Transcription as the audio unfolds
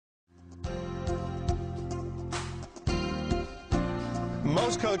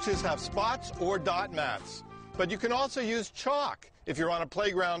Most coaches have spots or dot mats, but you can also use chalk if you're on a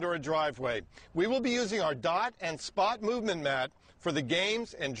playground or a driveway. We will be using our dot and spot movement mat for the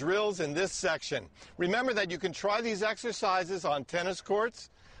games and drills in this section. Remember that you can try these exercises on tennis courts,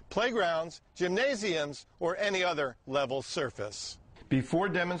 playgrounds, gymnasiums, or any other level surface. Before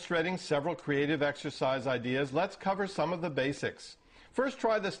demonstrating several creative exercise ideas, let's cover some of the basics. First,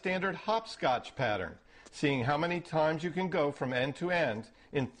 try the standard hopscotch pattern, seeing how many times you can go from end to end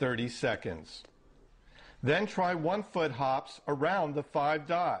in 30 seconds. Then try 1-foot hops around the 5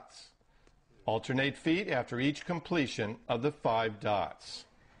 dots. Alternate feet after each completion of the 5 dots.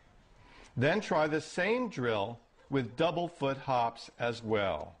 Then try the same drill with double foot hops as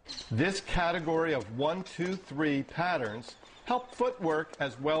well. This category of 1, 2, 3 patterns help footwork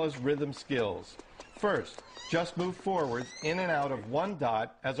as well as rhythm skills. First, just move forwards in and out of 1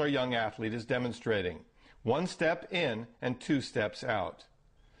 dot as our young athlete is demonstrating. 1 step in and 2 steps out.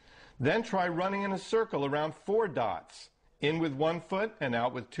 Then try running in a circle around 4 dots, in with 1 foot and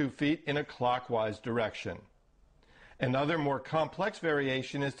out with 2 feet in a clockwise direction. Another more complex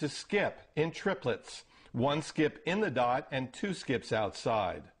variation is to skip in triplets, 1 skip in the dot and 2 skips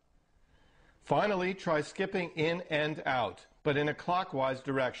outside. Finally, try skipping in and out, but in a clockwise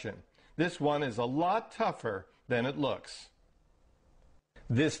direction. This one is a lot tougher than it looks.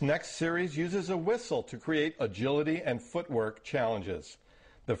 This next series uses a whistle to create agility and footwork challenges.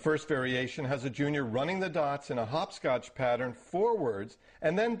 The first variation has a junior running the dots in a hopscotch pattern forwards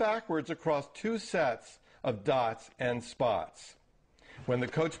and then backwards across 2 sets of dots and spots. When the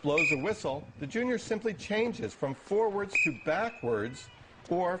coach blows a whistle, the junior simply changes from forwards to backwards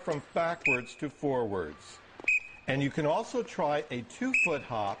or from backwards to forwards. And you can also try a 2-foot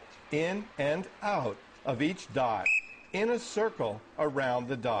hop in and out of each dot in a circle around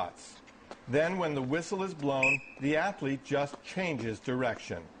the dots. Then when the whistle is blown, the athlete just changes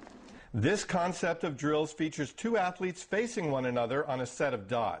direction. This concept of drills features 2 athletes facing one another on a set of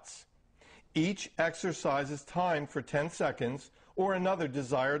dots. Each exercise is timed for 10 seconds or another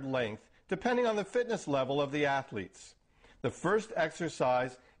desired length, depending on the fitness level of the athletes. The first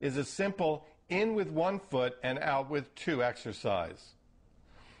exercise is a simple in with 1 foot and out with 2 exercise.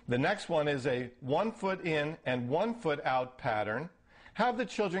 The next one is a 1 foot in and 1 foot out pattern. Have the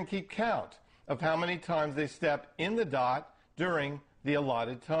children keep count of how many times they step in the dot during the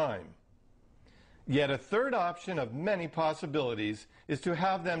allotted time. Yet a third option of many possibilities is to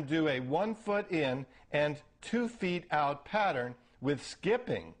have them do a 1 foot in and 2 feet out pattern with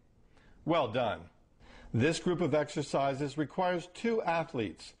skipping. Well done. This group of exercises requires 2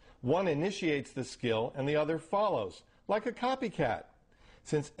 athletes. One initiates the skill and the other follows, like a copycat.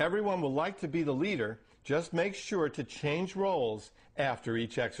 Since everyone will like to be the leader, just make sure to change roles after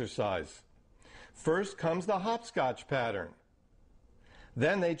each exercise. First comes the hopscotch pattern.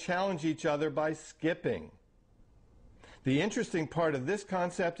 Then they challenge each other by skipping. The interesting part of this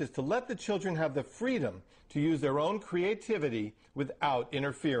concept is to let the children have the freedom to use their own creativity without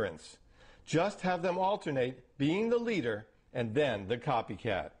interference. Just have them alternate being the leader and then the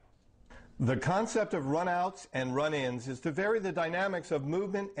copycat. The concept of run-outs and run-ins is to vary the dynamics of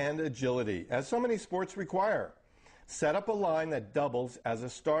movement and agility, as so many sports require. Set up a line that doubles as a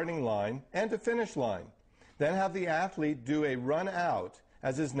starting line and a finish line. Then have the athlete do a run-out,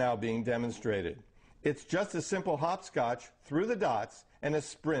 as is now being demonstrated. It's just a simple hopscotch through the dots and a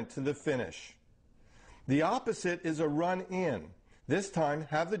sprint to the finish. The opposite is a run-in. This time,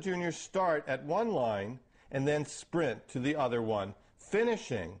 have the juniors start at one line and then sprint to the other one,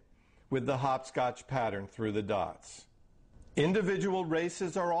 finishing with the hopscotch pattern through the dots. Individual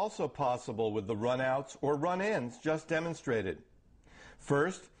races are also possible with the run-outs or run-ins just demonstrated.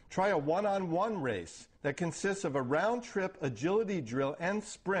 First, try a one-on-one race that consists of a round-trip agility drill and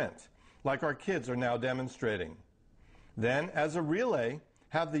sprint, like our kids are now demonstrating. Then, as a relay,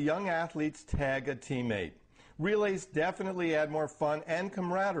 have the young athletes tag a teammate. Relays definitely add more fun and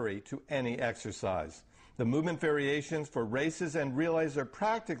camaraderie to any exercise. The movement variations for races and relays are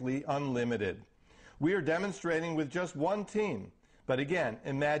practically unlimited. We are demonstrating with just one team, but again,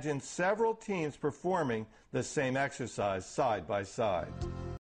 imagine several teams performing the same exercise side by side.